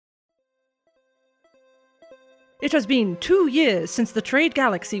It has been 2 years since the trade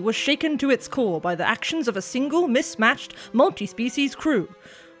galaxy was shaken to its core by the actions of a single mismatched multi-species crew.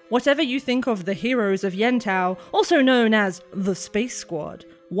 Whatever you think of the heroes of Yentau, also known as the Space Squad,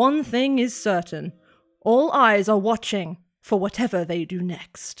 one thing is certain. All eyes are watching for whatever they do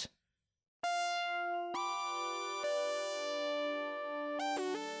next.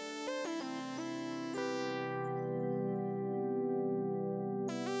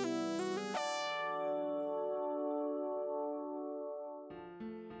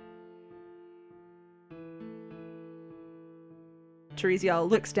 Teresial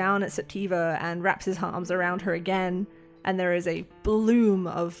looks down at Septiva and wraps his arms around her again, and there is a bloom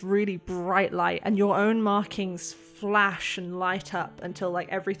of really bright light, and your own markings flash and light up until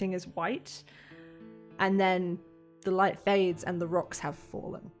everything is white, and then the light fades and the rocks have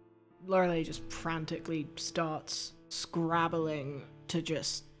fallen. Lorelei just frantically starts scrabbling to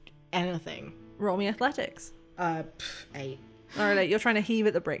just anything. Roll me athletics. 8. Lorelei, you're trying to heave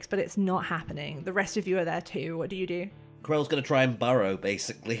at the bricks, but it's not happening. The rest of you are there too. What do you do? Corell's gonna try and burrow,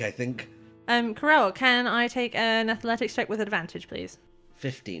 basically, I think. Corell, can I take an athletics check with advantage, please?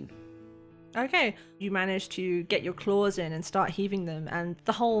 15. Okay. You manage to get your claws in and start heaving them, and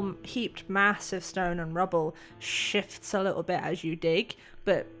the whole heaped mass of stone and rubble shifts a little bit as you dig,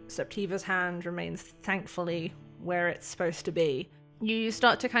 but Septiva's hand remains thankfully where it's supposed to be. You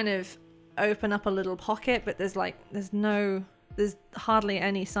start to kind of open up a little pocket, but there's hardly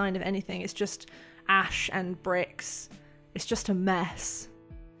any sign of anything. It's just ash and bricks. It's just a mess.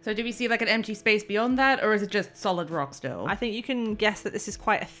 So do we see an empty space beyond that, or is it just solid rock still? I think you can guess that this is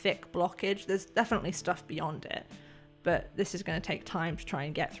quite a thick blockage. There's definitely stuff beyond it, but this is going to take time to try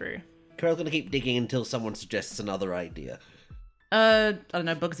and get through. Corell's gonna keep digging until someone suggests another idea. I don't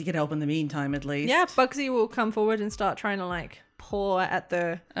know, Bugsy can help in the meantime at least. Yeah, Bugsy will come forward and start trying to paw at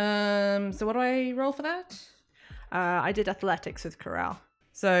the... So what do I roll for that? I did athletics with Corral.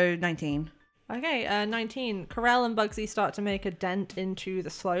 So 19. Okay, 19. Corell and Bugsy start to make a dent into the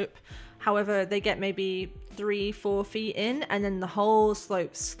slope. However, they get maybe 3-4 feet in, and then the whole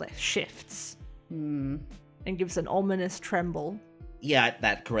slope shifts. And gives an ominous tremble. Yeah, at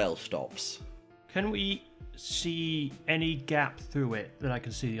that Corell stops. Can we see any gap through it that I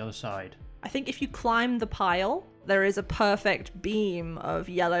can see the other side? I think if you climb the pile, there is a perfect beam of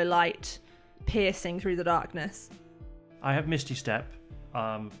yellow light piercing through the darkness. I have Misty Step.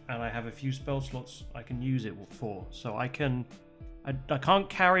 And I have a few spell slots I can use it for. So I can't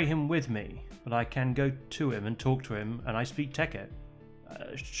carry him with me, but I can go to him and talk to him, and I speak Teket.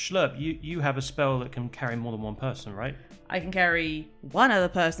 Schlurp, you have a spell that can carry more than one person, right? I can carry one other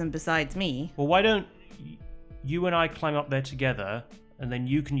person besides me. Well, why don't you and I climb up there together, and then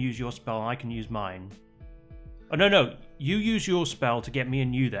you can use your spell and I can use mine. Oh, no. You use your spell to get me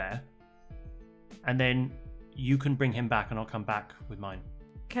and you there, and then you can bring him back and I'll come back with mine.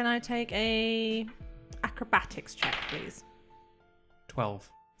 Can I take a acrobatics check, please? 12.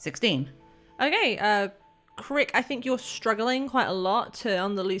 16. Okay, Crick, I think you're struggling quite a lot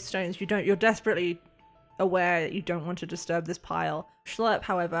on the loose stones. You're desperately aware that you don't want to disturb this pile. Schlurp,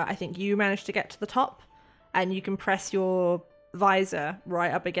 however, I think you managed to get to the top, and you can press your visor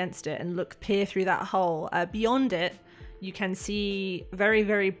right up against it and peer through that hole. Beyond it, you can see very,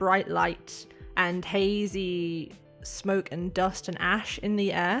 very bright light and hazy smoke and dust and ash in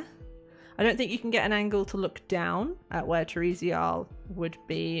the air. I don't think you can get an angle to look down at where Teresial would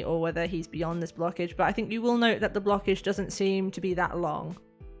be, or whether he's beyond this blockage, but I think you will note that the blockage doesn't seem to be that long.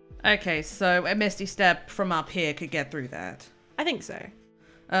 Okay, so a Misty Step from up here could get through that. I think so.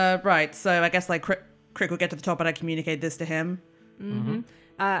 Right, so I guess Crick will get to the top and I communicate this to him. Mm-hmm.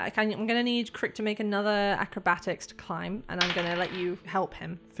 I'm going to need Crick to make another acrobatics to climb, and I'm going to let you help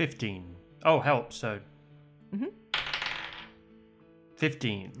him. 15. Oh, help, so...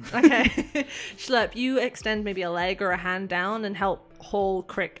 15. Okay. Schlurp, you extend maybe a leg or a hand down and help haul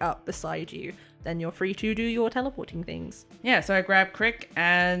Crick up beside you. Then you're free to do your teleporting things. Yeah, so I grab Crick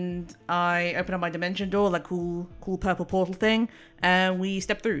and I open up my dimension door, cool purple portal thing, and we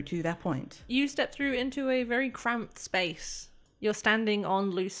step through to that point. You step through into a very cramped space. You're standing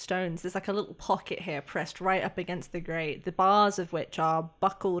on loose stones. There's a little pocket here pressed right up against the grate, the bars of which are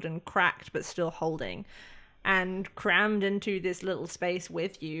buckled and cracked but still holding. And crammed into this little space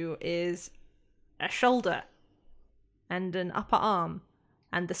with you is a shoulder and an upper arm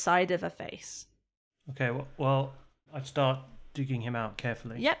and the side of a face. Okay, well, I'd start digging him out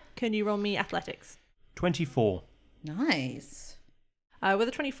carefully. Yep. Can you roll me athletics? 24. Nice. With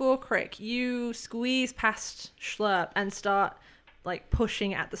a 24 Crick, you squeeze past Schlurp and start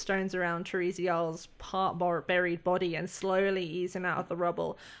pushing at the stones around Teresial's buried body and slowly ease him out of the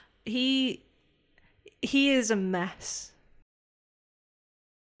rubble. He He is a mess.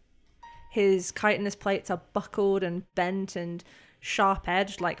 His chitinous plates are buckled and bent and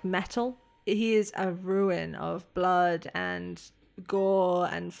sharp-edged like metal. He is a ruin of blood and gore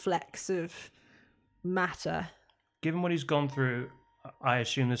and flecks of matter. Given what he's gone through, I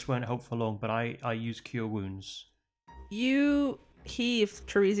assume this won't help for long, but I use Cure Wounds. You heave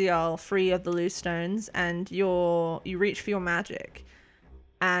Teresial free of the loose stones, and you reach for your magic,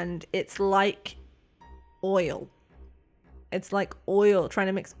 and it's like oil. It's like oil, trying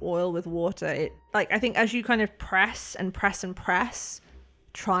to mix oil with water. I think as you kind of press and press and press,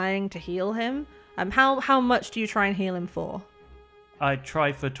 trying to heal him. How much do you try and heal him for? I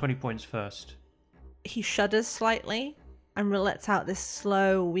try for 20 points first. He shudders slightly and lets out this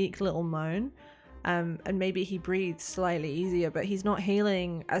slow, weak little moan. And maybe he breathes slightly easier, but he's not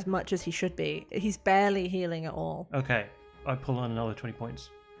healing as much as he should be. He's barely healing at all. Okay, I pull on another 20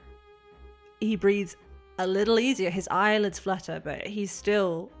 points. He breathes a little easier. His eyelids flutter, but he's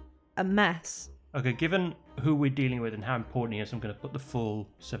still a mess. Okay, given who we're dealing with and how important he is, I'm going to put the full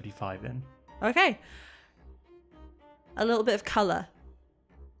 75 in. Okay. A little bit of colour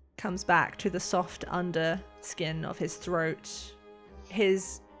comes back to the soft under skin of his throat.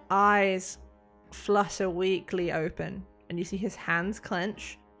 His eyes flutter weakly open, and you see his hands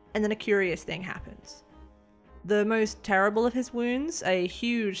clench, and then a curious thing happens. The most terrible of his wounds, a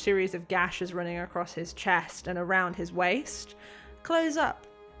huge series of gashes running across his chest and around his waist, close up.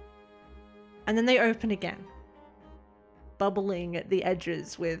 And then they open again, bubbling at the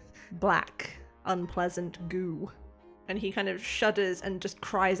edges with black, unpleasant goo. And he kind of shudders and just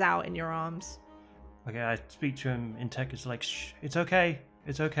cries out in your arms. Okay, I speak to him in tech. It's like, shh, it's okay.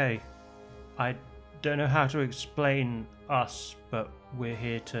 It's okay. I don't know how to explain us, but we're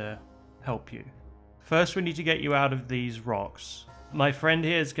here to help you. First, we need to get you out of these rocks. My friend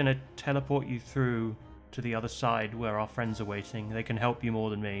here is going to teleport you through to the other side where our friends are waiting. They can help you more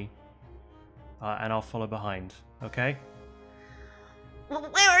than me. And I'll follow behind, okay? Well,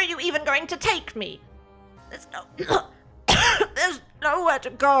 where are you even going to take me? There's nowhere to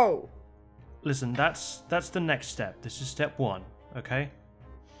go. Listen, that's the next step. This is step 1, okay?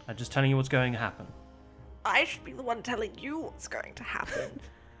 I'm just telling you what's going to happen. I should be the one telling you what's going to happen.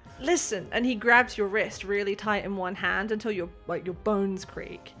 Listen, and he grabs your wrist really tight in one hand until your bones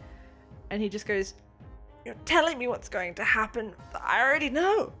creak. And he just goes, "You're telling me what's going to happen. I already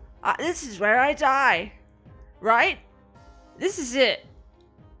know. This is where I die. Right? This is it.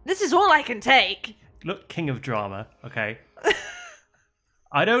 This is all I can take." Look, king of drama, okay?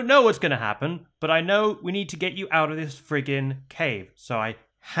 I don't know what's going to happen, but I know we need to get you out of this friggin' cave. So I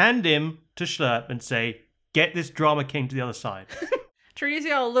hand him to Schlurp and say, "Get this drama king to the other side."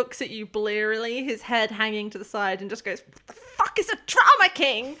 Teresial looks at you blearily, his head hanging to the side, and just goes, "What the fuck is a drama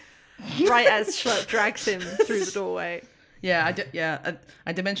king?" Right as Schlurp drags him through the doorway. Yeah,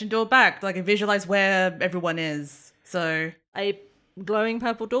 I dimension door back. Like, I visualize where everyone is. So A glowing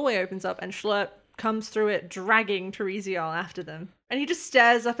purple doorway opens up, and Schlurp comes through it, dragging Teresial after them. And he just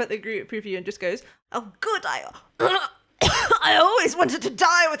stares up at the group of you and just goes, "Oh, good, I always wanted to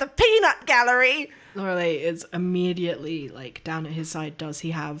die with a peanut gallery." Lorelei is immediately, down at his side. Does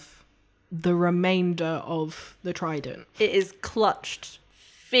he have the remainder of the trident? It is clutched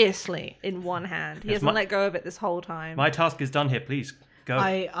fiercely in one hand. He Yes, hasn't let go of it this whole time. My task is done here, please. Go. Go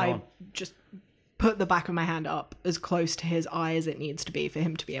I on. just put the back of my hand up as close to his eye as it needs to be for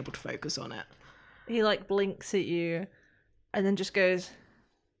him to be able to focus on it. He blinks at you and then just goes,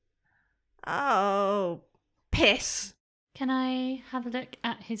 "Oh, piss." Can I have a look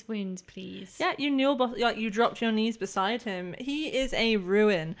at his wounds, please? Yeah, you dropped your knees beside him. He is a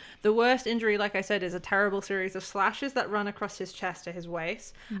ruin. The worst injury, like I said, is a terrible series of slashes that run across his chest to his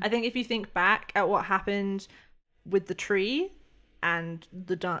waist. I think if you think back at what happened with the tree and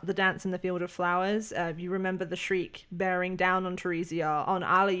the dance in the field of flowers, you remember the shriek bearing down on Teresial, on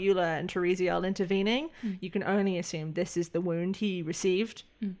Aliula and Teresial intervening. You can only assume this is the wound he received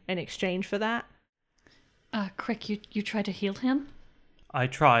in exchange for that. Crick, you tried to heal him? I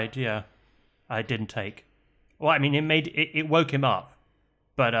tried, yeah. I didn't take. Well, I mean, it woke him up,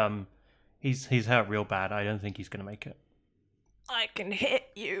 but he's hurt real bad. I don't think he's gonna make it. I can hit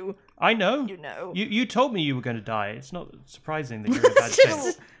you. I know. You know. You told me you were going to die. It's not surprising that you're in bad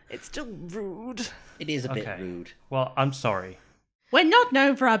shape. It's still rude. It is a bit Okay. rude. Well, I'm sorry. we're not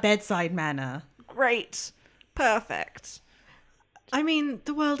known for our bedside manner. Great. Perfect. I mean,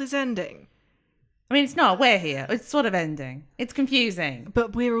 the world is ending. I mean, it's not. We're here. It's sort of ending. It's confusing.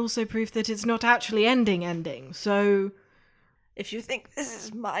 But we're also proof that it's not actually ending. So If you think this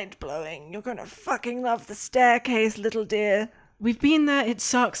is mind-blowing, you're gonna fucking love the staircase, little dear. we've been there. It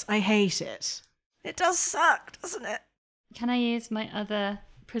sucks. I hate it. It does suck, doesn't it? Can I use my other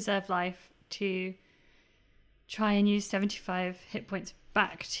preserve life to try and use 75 hit points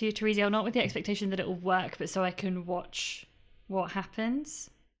back to Teriziel, not with the expectation that it will work, but so I can watch what happens?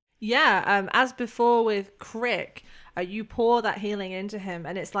 Yeah, as before with Crick, you pour that healing into him,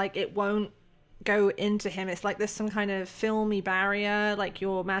 and it's like it won't go into him. It's like there's some kind of filmy barrier, like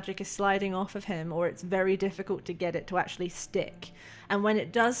your magic is sliding off of him, or it's very difficult to get it to actually stick. And when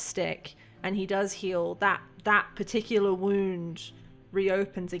it does stick and he does heal, that particular wound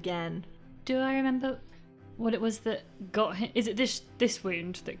reopens again. Do I remember what it was that got him? Is it this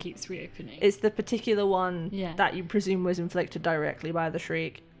wound that keeps reopening? It's the particular one Yeah. that you presume was inflicted directly by the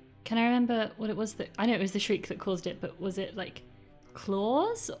shriek. Can I remember what it was that... I know it was the shriek that caused it, but was it like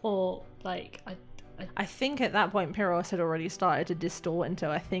claws or like... I think at that point Pyros had already started to distort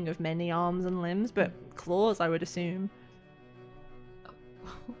into a thing of many arms and limbs, but claws, I would assume.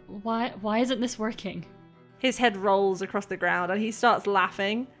 Why isn't this working? His head rolls across the ground and he starts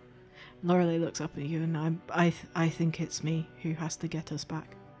laughing. Lorelei looks up at you, and I think it's me who has to get us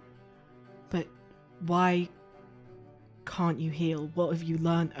back. But why can't you heal? What have you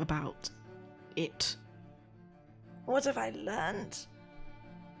learned about it? What have I learned?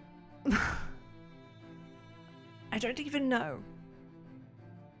 I don't even know.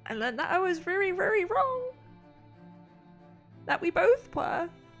 I learned that I was very, very wrong. That we both were.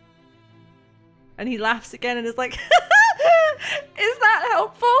 And he laughs again and is like, is that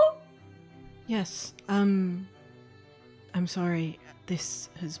helpful? Yes, I'm sorry. This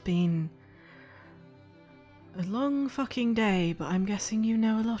has been a long fucking day, but I'm guessing you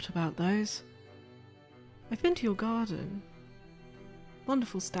know a lot about those. I've been to your garden.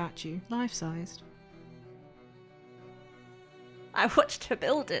 Wonderful statue, life-sized. I watched her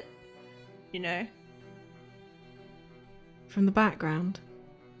build it, you know. From the background,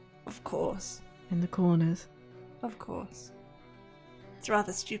 Of course. in the corners. Of course. It's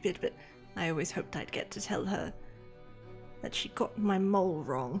rather stupid, but I always hoped I'd get to tell her that she got my mole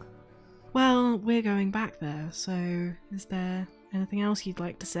wrong. Well, we're going back there, so is there anything else you'd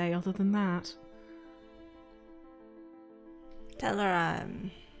like to say other than that? Tell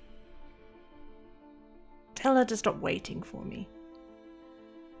her to stop waiting for me.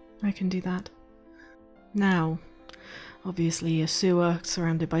 I can do that. Now, obviously a sewer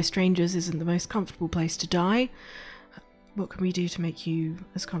surrounded by strangers isn't the most comfortable place to die. What can we do to make you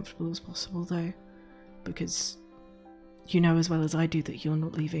as comfortable as possible, though? Because you know as well as I do that you're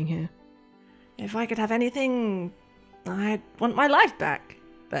not leaving here. If I could have anything, I'd want my life back.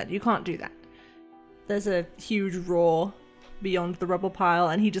 But you can't do that. There's a huge roar beyond the rubble pile,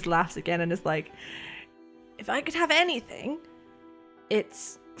 and he just laughs again and is like, if I could have anything,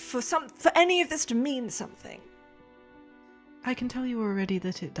 it's for any of this to mean something. I can tell you already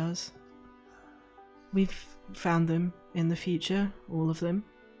that it does. We've found them in the future, all of them.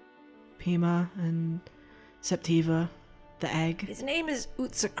 Pima and Septiva, the egg. His name is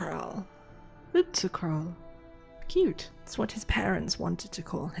Utsakral. Utsukral. Cute. That's what his parents wanted to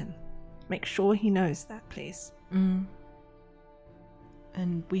call him. Make sure he knows that, please. And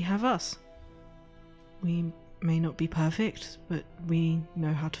we have us. We may not be perfect, but we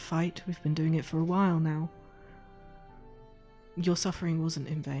know how to fight. We've been doing it for a while now. Your suffering wasn't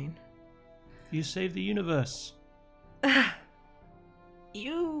in vain. You saved the universe.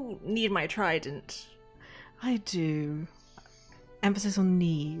 You need my trident. I do. Emphasis on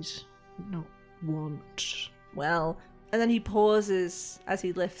need, not want. Well, and then he pauses as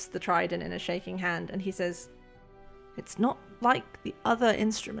he lifts the trident in a shaking hand and he says, it's not like the other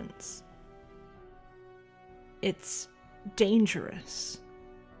instruments. It's dangerous.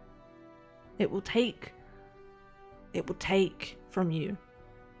 It will take from you.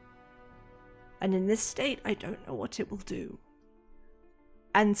 And in this state, I don't know what it will do.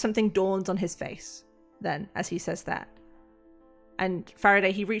 And something dawns on his face then as he says that. And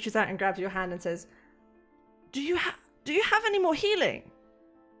Faraday, he reaches out and grabs your hand and says, Do you have any more healing?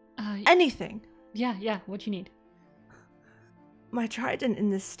 Anything? Yeah. What do you need? My trident in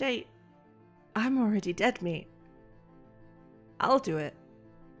this state, I'm already dead meat. I'll do it.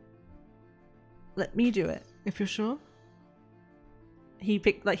 Let me do it. If you're sure?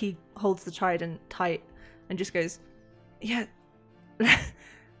 He holds the trident tight and just goes, yeah,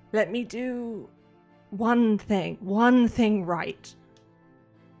 let me do one thing right.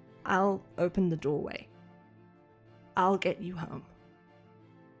 I'll open the doorway. I'll get you home.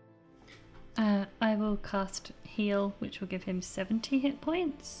 I will cast Heal, which will give him 70 hit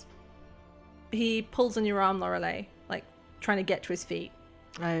points. He pulls on your arm, Lorelei, like trying to get to his feet.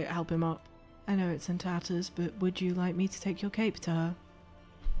 I help him up. I know it's in tatters, but would you like me to take your cape to her?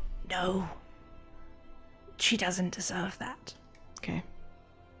 No. She doesn't deserve that. Okay.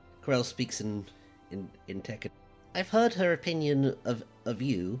 Corell speaks in Tekken. I've heard her opinion of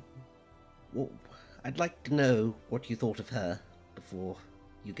you. Well, I'd like to know what you thought of her before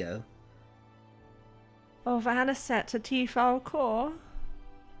you go. Of Anisette to T-Foul Core?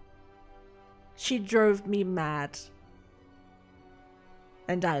 She drove me mad.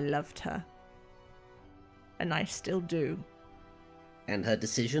 And I loved her. And I still do. And her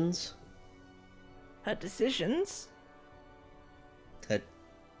decisions? Her decisions? Her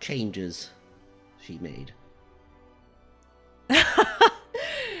changes she made.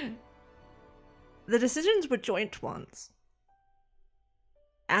 The decisions were joint ones.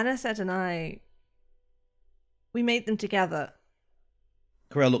 Anisette and I, we made them together.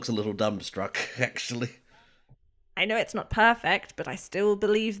 Corell looks a little dumbstruck, actually. I know it's not perfect, but I still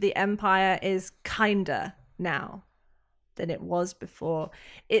believe the Empire is kinder now than it was before.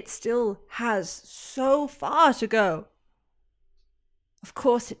 It still has so far to go. Of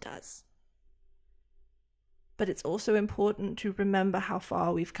course it does. But it's also important to remember how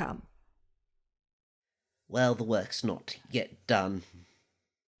far we've come. Well, the work's not yet done.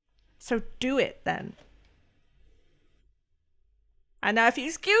 So do it then. And now if you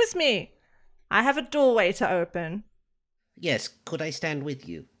excuse me, I have a doorway to open. Yes, could I stand with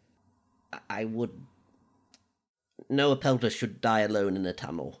you? I would... No Appelter should die alone in a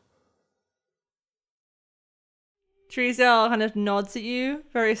tunnel. Trezel kind of nods at you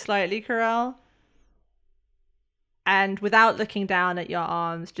very slightly, Corell. And without looking down at your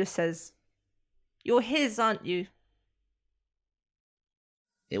arms, just says, "You're his, aren't you?"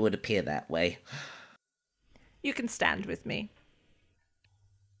 It would appear that way. You can stand with me.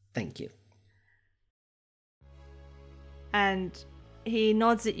 Thank you. And he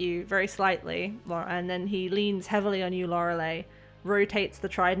nods at you very slightly, and then he leans heavily on you, Lorelei, rotates the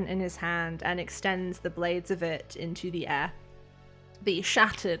trident in his hand, and extends the blades of it into the air. The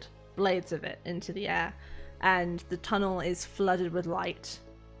shattered blades of it into the air. And the tunnel is flooded with light.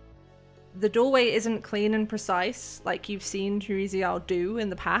 The doorway isn't clean and precise like you've seen Theresial do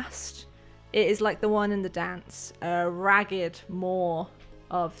in the past. It is like the one in the dance, a ragged maw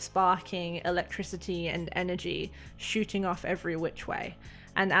of sparking electricity and energy shooting off every which way.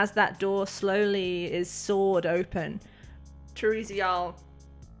 And as that door slowly is sawed open, Theresial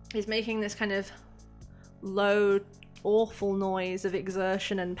is making this kind of low, awful noise of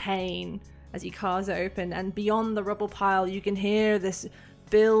exertion and pain as he carves it open, and beyond the rubble pile you can hear this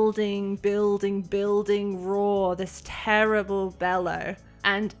building roar, this terrible bellow.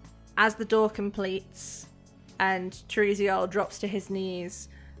 And as the door completes and Theresial drops to his knees,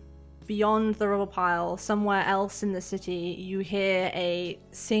 beyond the rubble pile, somewhere else in the city, you hear a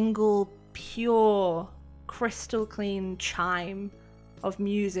single pure, crystal clean chime of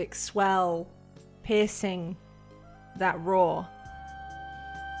music swell, piercing that roar.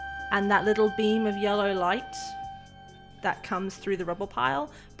 And that little beam of yellow light that comes through the rubble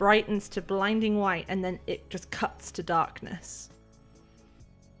pile brightens to blinding white, and then it just cuts to darkness.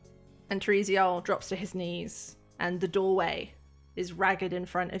 And Theresial drops to his knees, and the doorway is ragged in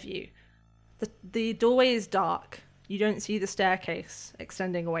front of you. The doorway is dark. You don't see the staircase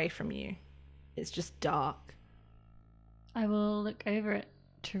extending away from you. It's just dark. I will look over at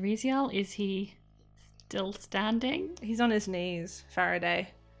Theresial. Is he still standing? He's on his knees,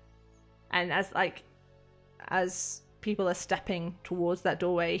 Faraday. And as people are stepping towards that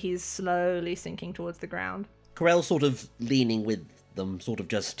doorway, he's slowly sinking towards the ground. Corell sort of leaning with them, sort of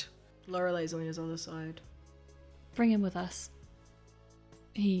just... Lorelei's on his other side. Bring him with us.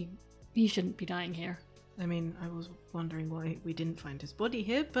 He shouldn't be dying here. I mean, I was wondering why we didn't find his body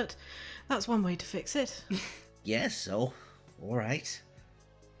here, but that's one way to fix it. Yes, oh, alright.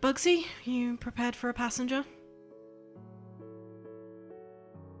 Bugsy, you prepared for a passenger?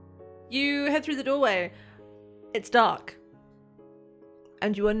 You head through the doorway. It's dark.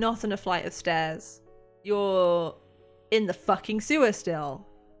 And you are not on a flight of stairs. You're in the fucking sewer still.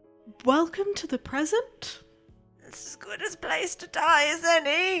 Welcome to the present? It's as good a place to die as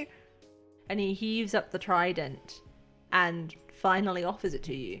any. And he heaves up the trident and finally offers it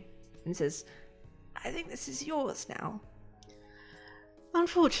to you and says, "I think this is yours now."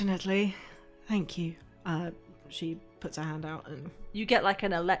 Unfortunately. Thank you. She puts her hand out and... You get like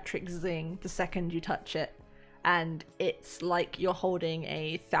an electric zing the second you touch it, and it's like you're holding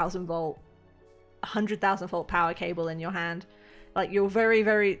a 100,000 volt power cable in your hand. Like you're very,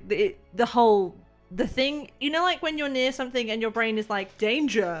 the thing, you know, like when you're near something and your brain is like,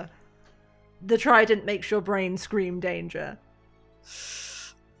 danger. The trident makes your brain scream danger.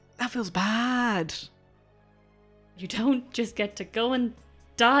 That feels bad. You don't just get to go and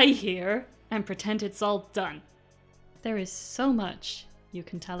die here. and pretend it's all done. There is so much you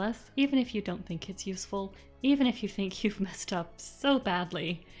can tell us, even if you don't think it's useful, even if you think you've messed up so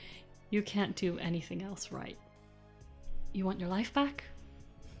badly, you can't do anything else right. You want your life back?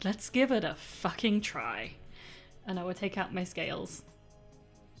 Let's give it a fucking try. And I will take out my scales.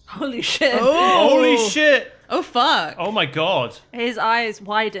 Holy shit. Holy shit! Oh, fuck. Oh my god. His eyes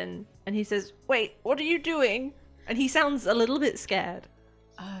widen and he says, "Wait, what are you doing?" And he sounds a little bit scared.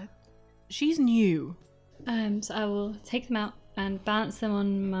 She's new. So I will take them out and balance them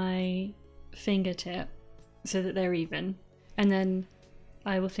on my fingertip so that they're even. And then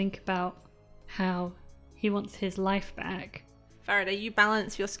I will think about how he wants his life back. Faraday, you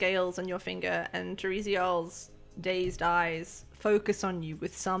balance your scales on your finger, and Teresial's dazed eyes focus on you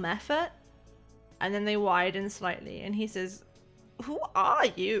with some effort, and then they widen slightly, and he says, "Who are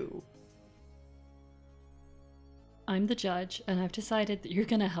you?" I'm the judge, and I've decided that you're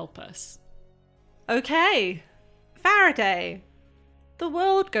gonna help us. Okay, Faraday. The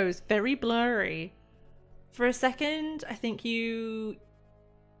world goes very blurry. For a second, I think you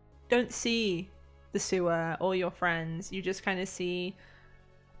don't see the sewer or your friends. You just kind of see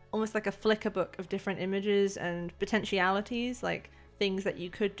almost like a flicker book of different images and potentialities, like things that you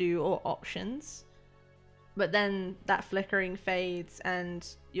could do or options. But then that flickering fades and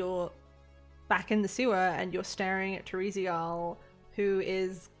you're back in the sewer and you're staring at Teresial, who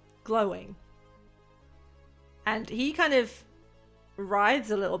is glowing. And he kind of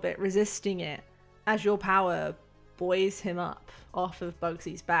writhes a little bit, resisting it, as your power buoys him up off of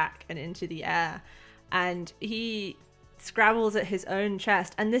Bugsy's back and into the air. And he scrabbles at his own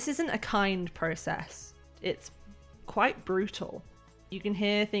chest. And this isn't a kind process. It's quite brutal. You can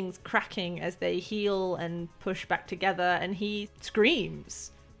hear things cracking as they heal and push back together, and he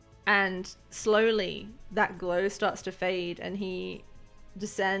screams. And slowly that glow starts to fade and he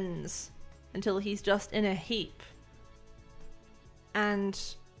descends until he's just in a heap. And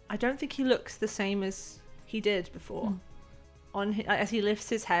I don't think he looks the same as he did before. As he lifts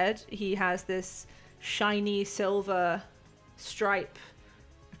his head, he has this shiny silver stripe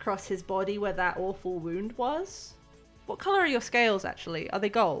across his body where that awful wound was. What color are your scales, actually? Are they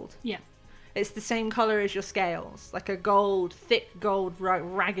gold? Yeah. It's the same color as your scales, like a gold, thick gold,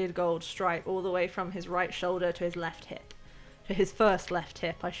 ragged gold stripe all the way from his right shoulder to his left hip. To his first left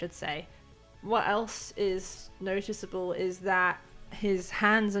hip, I should say. What else is noticeable is that his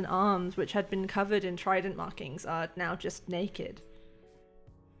hands and arms, which had been covered in trident markings, are now just naked.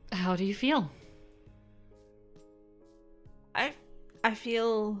 How do you feel? I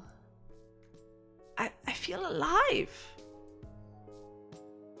feel... I feel alive.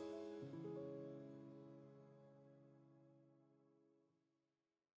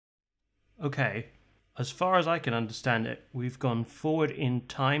 Okay. As far as I can understand it, we've gone forward in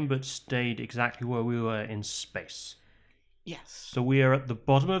time but stayed exactly where we were in space. Yes. So we are at the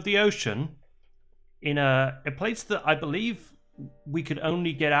bottom of the ocean in a place that I believe we could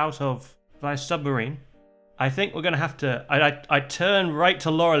only get out of via submarine. I think we're going to have to... I turn right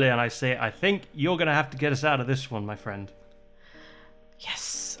to Lorelei and I say, I think you're going to have to get us out of this one, my friend.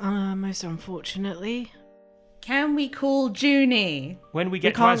 Yes, most unfortunately. Can we call Junie? When we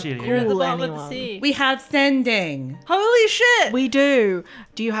get to can't Azir, You're at the Cool, bottom of the anyone. sea. We have sending. Holy shit! We do.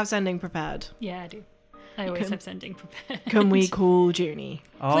 Do you have sending prepared? Yeah, I do. I always have sending prepared. Can we call Junie?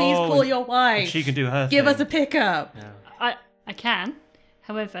 Please Oh, call your wife. she can do her Give thing. us a pickup. Yeah. I can.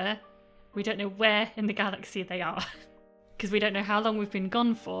 However, we don't know where in the galaxy they are. Because we don't know how long we've been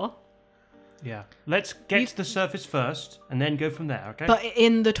gone for. Yeah. Let's get to the surface first and then go from there, okay? But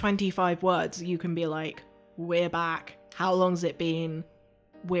in the 25 words, you can be like, we're back. How long's it been?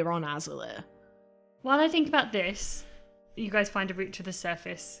 We're on Azalir. While I think about this, you guys find a route to the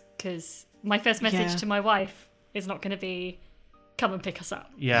surface. Because my first message Yeah. to my wife is not going to be, come and pick us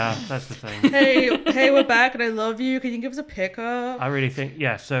up. Yeah, that's the thing. hey, we're back and I love you. Can you give us a pickup? I really think,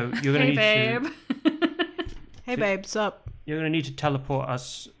 yeah, so you're going to Hey, need babe. to... Hey, babe, sup? You're going to need to teleport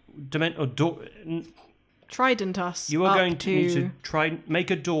us... Trident us. You are up going to need to try make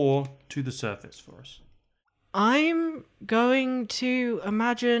a door to the surface for us. I'm going to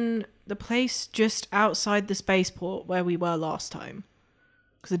imagine the place just outside the spaceport where we were last time.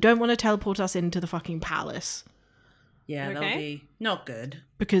 Because I don't want to teleport us into the fucking palace. Yeah, that'll Okay. be not good.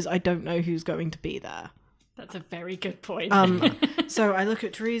 Because I don't know who's going to be there. That's a very good point. So I look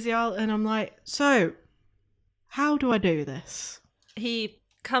at Teresial and I'm like, so, how do I do this? He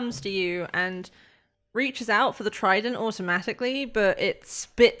comes to you and reaches out for the trident automatically, but it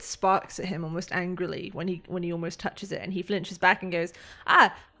spits sparks at him almost angrily when he almost touches it, and he flinches back and goes,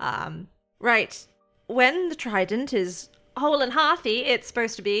 right. When the trident is whole and hearty, it's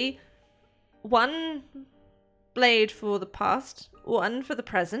supposed to be one blade for the past, one for the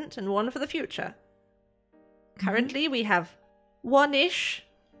present, and one for the future. Currently, we have one-ish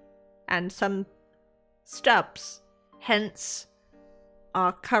and some stubs, hence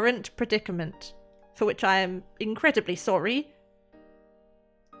our current predicament, for which I am incredibly sorry.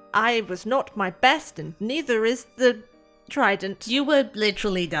 I was not my best, and neither is the trident. You were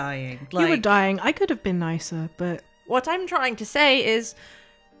literally dying. You were dying. I could have been nicer, but What I'm trying to say is,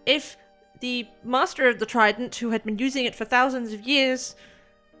 if the master of the trident, who had been using it for thousands of years,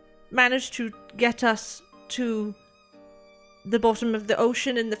 managed to get us to the bottom of the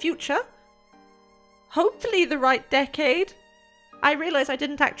ocean in the future, hopefully the right decade. I realise I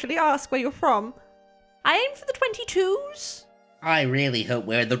didn't actually ask where you're from. I aim for the 22s. I really hope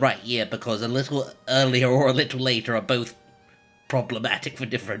we're in the right year, because a little earlier or a little later are both problematic for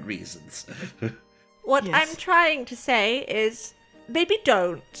different reasons. What Yes. I'm trying to say is, maybe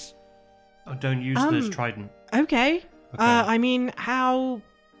don't. Oh, don't use this trident. okay. Okay. I mean, how...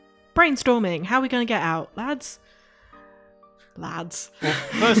 Brainstorming. How are we going to get out, lads? Lads.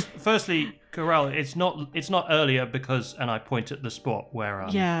 Well, firstly, Corral, it's not earlier because, and I point at the spot where.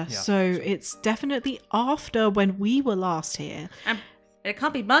 So it's definitely after when we were last here. It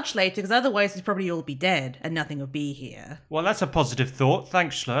can't be much later, because otherwise we'd probably all be dead and nothing would be here. Well, that's a positive thought.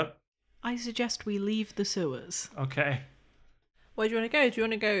 Thanks, Schlurp. I suggest we leave the sewers. Okay. Where do you want to go? Do you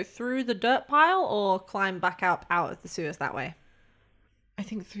want to go through the dirt pile or climb back up out of the sewers that way? I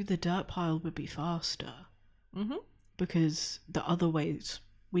think through the dirt pile would be faster. Mm-hmm. Because the other ways,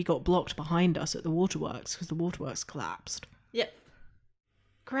 we got blocked behind us at the waterworks because the waterworks collapsed. Yep.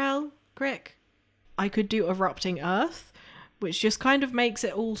 Grell, Crick, I could do erupting earth, which just kind of makes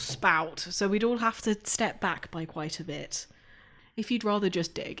it all spout, so we'd all have to step back by quite a bit. If you'd rather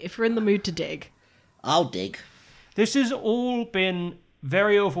just dig, if you're in the mood to dig. I'll dig. This has all been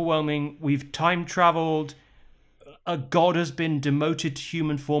very overwhelming. We've time traveled. A god has been demoted to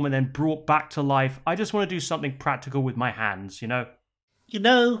human form and then brought back to life. I just want to do something practical with my hands, you know? You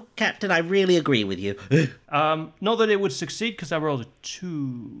know, Captain, I really agree with you. Not that it would succeed because I rolled a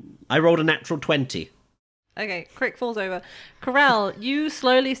 2. I rolled a natural 20. Okay, Crick falls over. Corral, you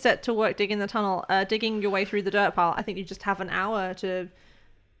slowly set to work digging the tunnel, digging your way through the dirt pile. I think you just have an hour to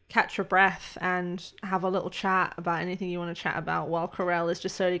catch your breath and have a little chat about anything you want to chat about, while Corral is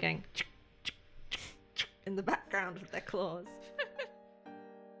just slowly going in the background with their claws.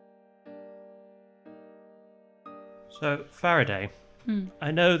 So, Faraday,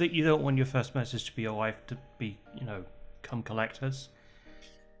 I know that you don't want your first message to be your wife to be, come collect us.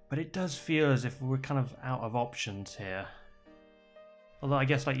 But it does feel as if we're kind of out of options here. Although I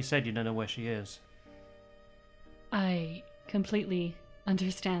guess, like you said, you don't know where she is. I completely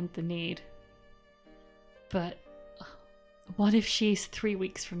understand the need. But what if she's 3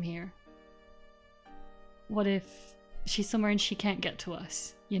 weeks from here? What if she's somewhere and she can't get to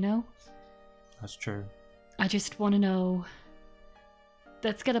us, you know? That's true. I just want to know.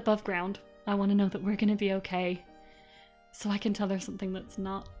 Let's get above ground. I want to know that we're going to be okay. So I can tell her something that's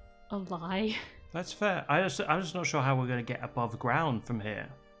not a lie. That's fair. I'm just not sure how we're going to get above ground from here.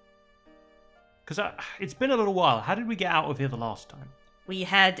 Because it's been a little while. How did we get out of here the last time? We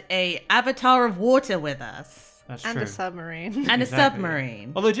had a avatar of water with us. That's And true. a submarine. And Exactly. a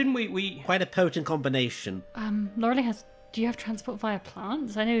submarine. Although didn't we... Quite a potent combination. Lorelei do you have transport via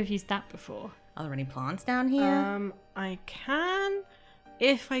plants? I know we've used that before. Are there any plants down here? I can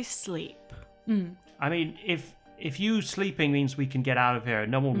if I sleep. I mean, if you sleeping means we can get out of here,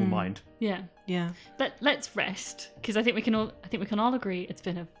 no one will mind. Yeah. Yeah. Let's rest, because I think we can all agree it's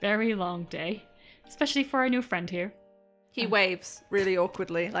been a very long day, especially for our new friend here. He waves really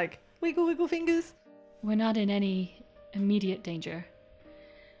awkwardly, like, wiggle, wiggle fingers. We're not in any immediate danger.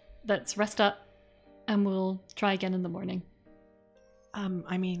 Let's rest up, and we'll try again in the morning.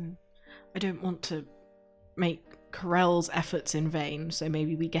 I mean, I don't want to make Corell's efforts in vain, so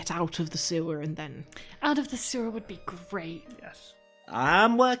maybe we get out of the sewer and then... Out of the sewer would be great. Yes.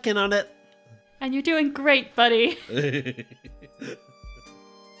 I'm working on it. And you're doing great, buddy.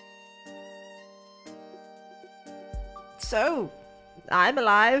 So, I'm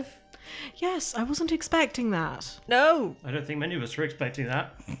alive. Yes, I wasn't expecting that. No. I don't think many of us were expecting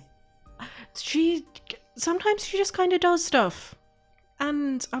that. Sometimes she just kind of does stuff.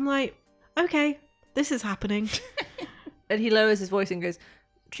 And I'm like, okay, this is happening. And he lowers his voice and goes,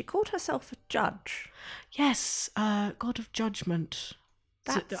 she called herself a judge. Yes, God of Judgment.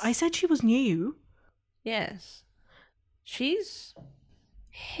 So, That's- I said she was new. Yes. She's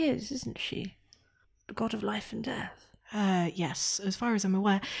his, isn't she? The god of life and death. Yes, as far as I'm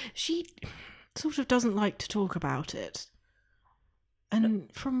aware. She sort of doesn't like to talk about it. And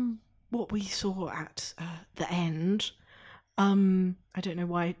from what we saw at the end. I don't know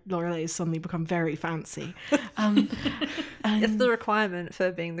why Lorelei has suddenly become very fancy. It's And the requirement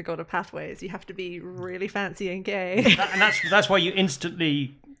for being the god of pathways. You have to be really fancy and gay. And that's why you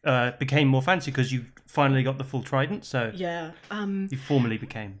instantly became more fancy, because you finally got the full trident. So yeah, you formally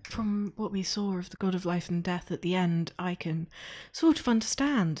became. from what we saw of the god of life and death at the end, I can sort of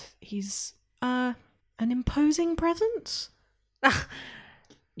understand. He's an imposing presence.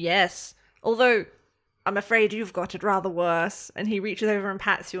 Yes. Although, I'm afraid you've got it rather worse. And he reaches over and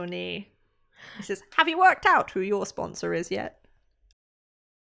pats your knee. He says, have you worked out who your sponsor is yet?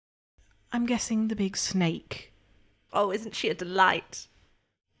 I'm guessing the big snake. Oh, isn't she a delight?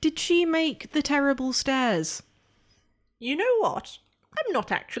 Did she make the terrible stairs? You know what? I'm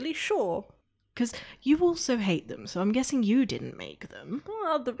not actually sure. Because you also hate them, so I'm guessing you didn't make them.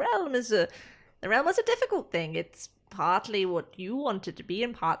 Well, the realm is a difficult thing. It's partly what you want it to be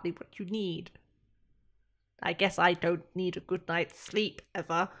and partly what you need. I guess I don't need a good night's sleep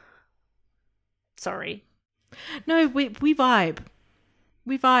ever. Sorry. No, we vibe.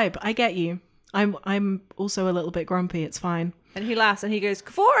 We vibe. I get you. I'm also a little bit grumpy. It's fine. And he laughs and he goes,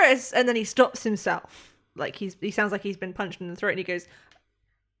 Kavoris! And then he stops himself. Like he sounds like he's been punched in the throat and he goes,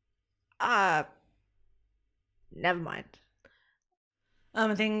 never mind.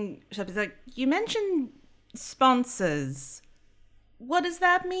 I think Shepard's like, you mentioned sponsors. What does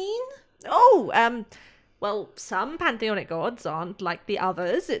that mean? Oh, well, some pantheonic gods aren't like the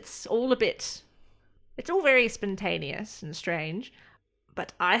others. It's all very spontaneous and strange.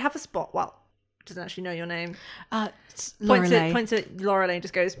 But I have a spot. Well, doesn't actually know your name. It's Lorelei. Points at Lorelei and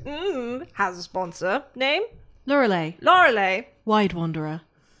just goes, has a sponsor. Name? Lorelei. Lorelei. Wide Wanderer.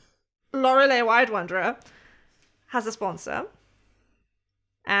 Lorelei Wide Wanderer has a sponsor.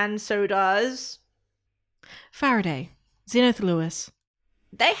 And so does... Faraday. Zenith Lewis.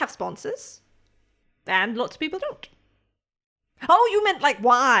 They have sponsors. And lots of people don't. Oh, you meant like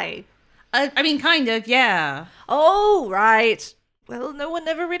why? I mean, kind of, yeah. Oh, right. Well, no one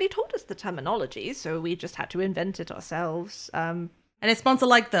ever really taught us the terminology, so we just had to invent it ourselves. And is sponsor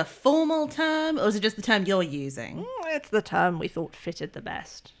like the formal term, or is it just the term you're using? It's the term we thought fitted the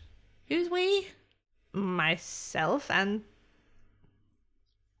best. Who's we? Myself and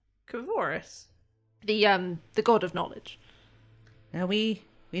Kavoris, the god of knowledge. No, we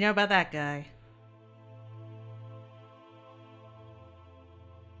know about that guy.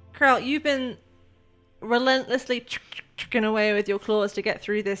 Krell, you've been relentlessly chicken away with your claws to get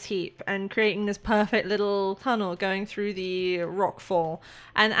through this heap and creating this perfect little tunnel going through the rock fall.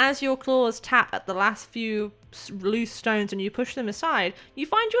 And as your claws tap at the last few loose stones and you push them aside, you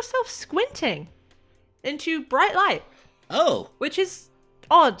find yourself squinting into bright light. Oh, Which is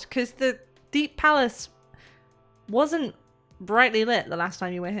odd, because the Deep Palace wasn't brightly lit the last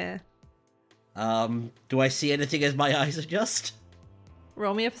time you were here. do I see anything as my eyes adjust?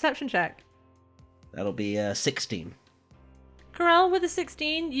 Roll me a perception check. That'll be 16. Corel, with a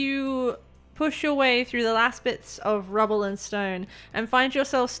 16, you push your way through the last bits of rubble and stone and find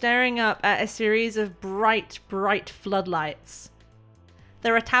yourself staring up at a series of bright, bright floodlights.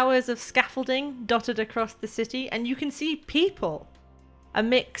 There are towers of scaffolding dotted across the city, and you can see people. A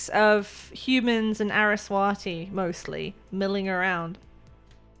mix of humans and Araswati, mostly, milling around.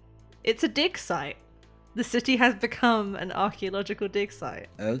 It's a dig site. The city has become an archaeological dig site.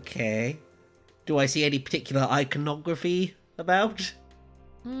 Okay. Do I see any particular iconography about?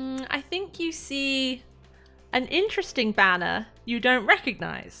 I think you see an interesting banner you don't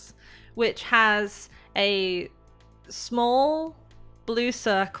recognize, which has a small blue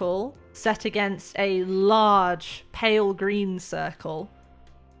circle set against a large pale green circle.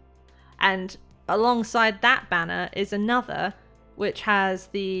 And alongside that banner is another, which has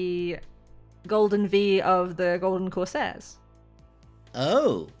the golden V of the Golden Corsairs.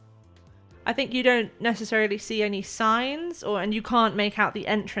 Oh. I think you don't necessarily see any signs, and you can't make out the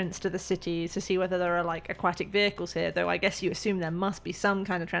entrance to the city to see whether there are like aquatic vehicles here, though I guess you assume there must be some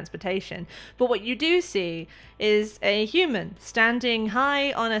kind of transportation. But what you do see is a human standing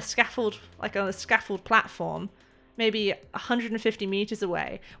high on a scaffold, like on a scaffold platform, maybe 150 meters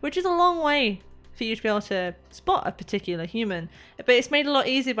away, which is a long way for you to be able to spot a particular human. But it's made a lot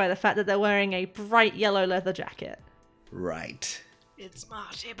easier by the fact that they're wearing a bright yellow leather jacket. Right. It's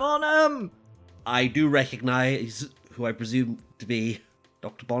Marty Bonham! I do recognize who I presume to be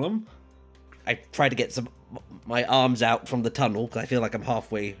Dr. Bonham. I try to get my arms out from the tunnel because I feel like I'm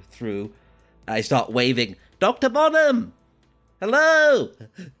halfway through. I start waving, Dr. Bonham! Hello!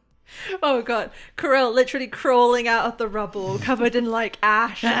 Oh god, Corel literally crawling out of the rubble, covered in like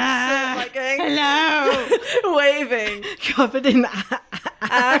ash, and sort of, like going, Hello! waving. Covered in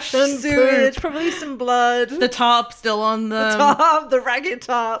Ash, And sewage, probably some blood. The tarp still on them. The ragged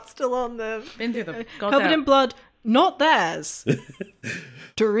tarp still on them. Been through the Covered in blood, not theirs.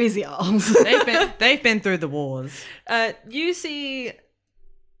 Teresial's. They've been through the wars. You see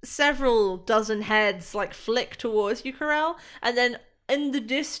several dozen heads like flick towards you, Corel, and then in the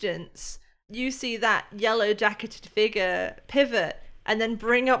distance you see that yellow jacketed figure pivot and then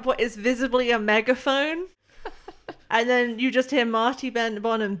bring up what is visibly a megaphone. And then you just hear Marty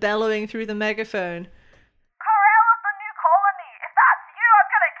Bonham bellowing through the megaphone. Corel of the new colony, if that's you, I'm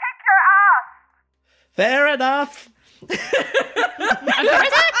gonna kick your ass. Fair enough.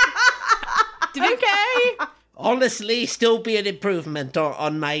 Okay. Honestly, still be an improvement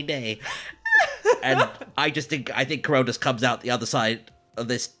on my day. And I think Corel just comes out the other side of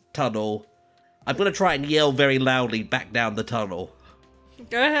this tunnel. I'm gonna try and yell very loudly back down the tunnel.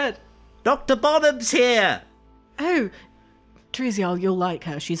 Go ahead. Dr. Bonham's here! Oh, Teresial, you'll like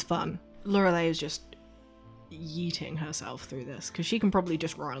her. She's fun. Lorelei is just yeeting herself through this, because she can probably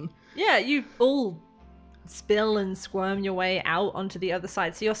just run. Yeah, you all spill and squirm your way out onto the other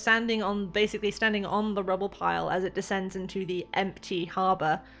side. So you're basically standing on the rubble pile as it descends into the empty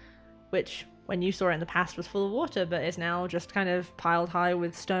harbour, which, when you saw it in the past, was full of water, but is now just kind of piled high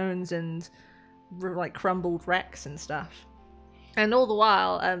with stones and like crumbled wrecks and stuff. And all the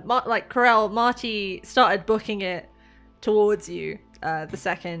while, Corel, Marty started booking it towards you the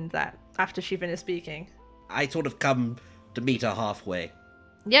second that after she finished speaking. I sort of come to meet her halfway.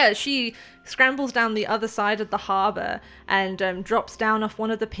 Yeah, she scrambles down the other side of the harbour and drops down off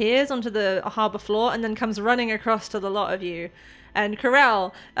one of the piers onto the harbour floor and then comes running across to the lot of you. And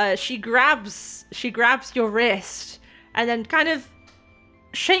Corel, she grabs your wrist and then kind of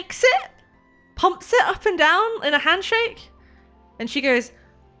shakes it, pumps it up and down in a handshake. And she goes,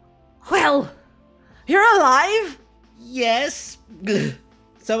 "Well, you're alive!" Yes.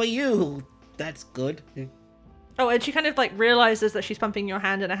 So are you. That's good. Oh, and she kind of like realizes that she's pumping your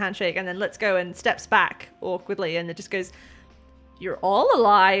hand in a handshake and then lets go and steps back awkwardly and it just goes, "You're all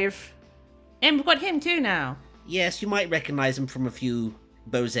alive." And we've got him too now. Yes, you might recognize him from a few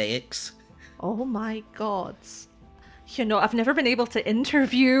mosaics. Oh my gods. You know, I've never been able to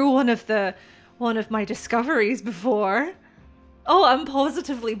interview one of my discoveries before. Oh, I'm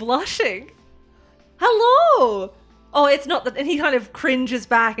positively blushing. Hello! Oh, it's not that. And he kind of cringes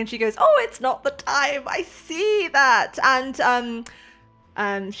back and she goes, "Oh, it's not the time. I see that."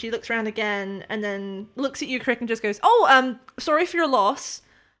 And she looks around again and then looks at you, Crick, and just goes, "Oh, sorry for your loss.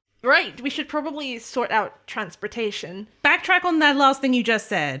 Right, we should probably sort out transportation." Backtrack on that last thing you just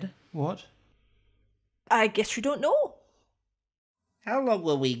said. What? I guess you don't know. How long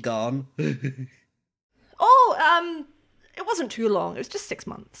were we gone? Oh, it wasn't too long. It was just 6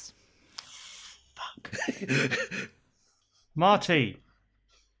 months. Fuck. Marty,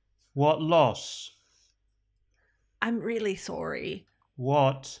 what loss? I'm really sorry.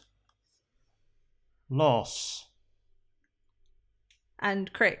 What loss?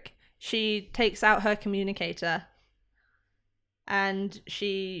 And Crick, she takes out her communicator and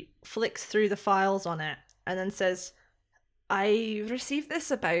she flicks through the files on it and then says, "I received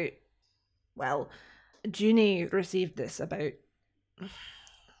this about, well, Junie received this about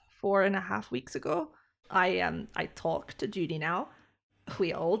 4.5 weeks ago. I talk to Judy now.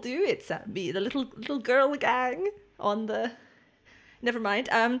 We all do. It's me, the little girl gang on the... Never mind.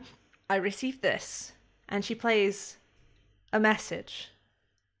 I received this." And she plays a message.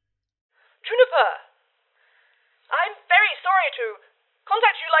 Juniper, I'm very sorry to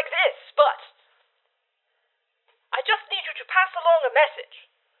contact you like this, but I just need you to pass along a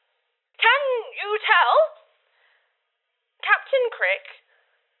message. Can you tell? Captain Crick,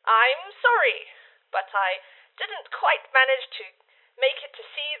 I'm sorry, but I didn't quite manage to make it to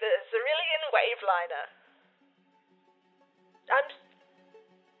see the Cerulean Waveliner.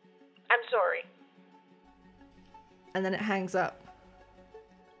 I'm sorry. And then it hangs up.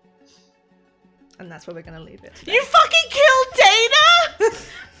 And that's where we're going to leave it today. You fucking killed Dana!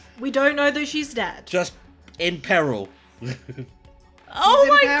 We don't know that she's dead. Just in peril. Oh in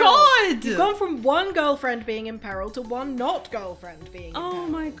my peril. god! You've gone from one girlfriend being in peril to one not girlfriend being in peril. Oh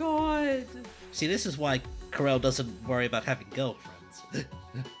my god. See, this is why Corel doesn't worry about having girlfriends.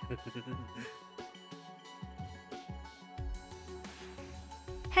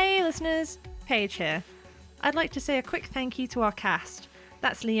 Hey listeners, Paige here. I'd like to say a quick thank you to our cast.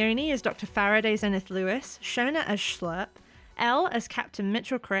 That's Leonie as Dr. Faraday Zenith Lewis, Shona as Schlurp, Elle as Captain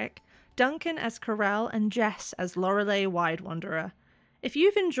Mitchell Crick, Duncan as Corel, and Jess as Lorelei Wide Wanderer. If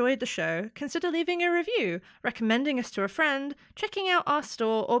you've enjoyed the show, consider leaving a review, recommending us to a friend, checking out our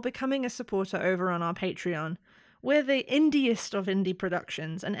store, or becoming a supporter over on our Patreon. We're the indiest of indie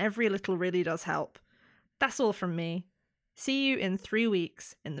productions, and every little really does help. That's all from me. See you in 3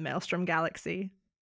 weeks in the Maelstrom Galaxy.